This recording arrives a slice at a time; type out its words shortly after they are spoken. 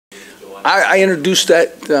I introduced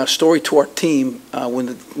that story to our team when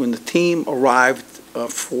the team arrived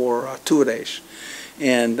for two-a-days,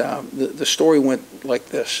 and the story went like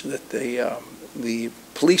this: that the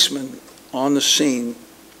policeman on the scene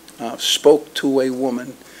spoke to a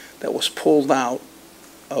woman that was pulled out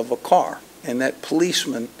of a car, and that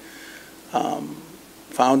policeman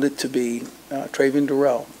found it to be Travin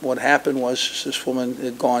Dural. What happened was this woman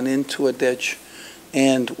had gone into a ditch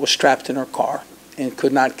and was trapped in her car and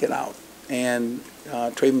could not get out. And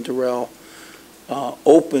Travin Dural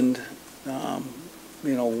opened,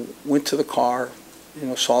 went to the car,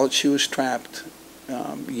 saw that she was trapped,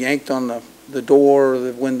 yanked on the door or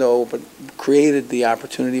the window, but created the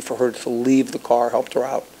opportunity for her to leave the car, helped her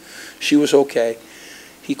out. She was okay.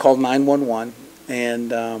 He called 911,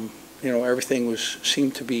 and everything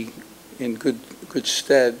seemed to be in good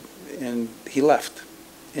stead, and he left.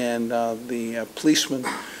 And the policeman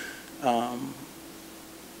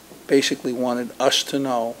basically wanted us to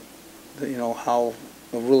know, how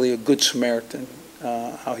really a good Samaritan,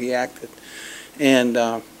 how he acted. And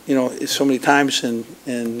so many times in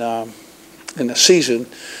the season,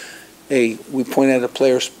 we point at a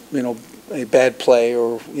player's a bad play,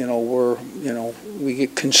 or we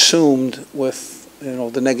get consumed with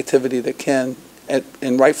the negativity that can,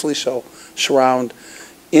 and rightfully so, surround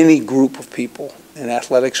any group of people, in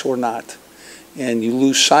athletics or not, and you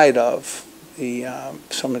lose sight of the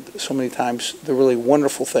so many times the really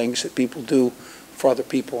wonderful things that people do for other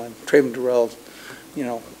people. And Travin Dural,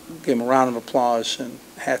 give him a round of applause and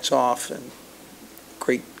hats off, and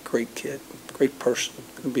great kid, great person,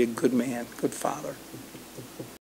 going to be a good man, good father.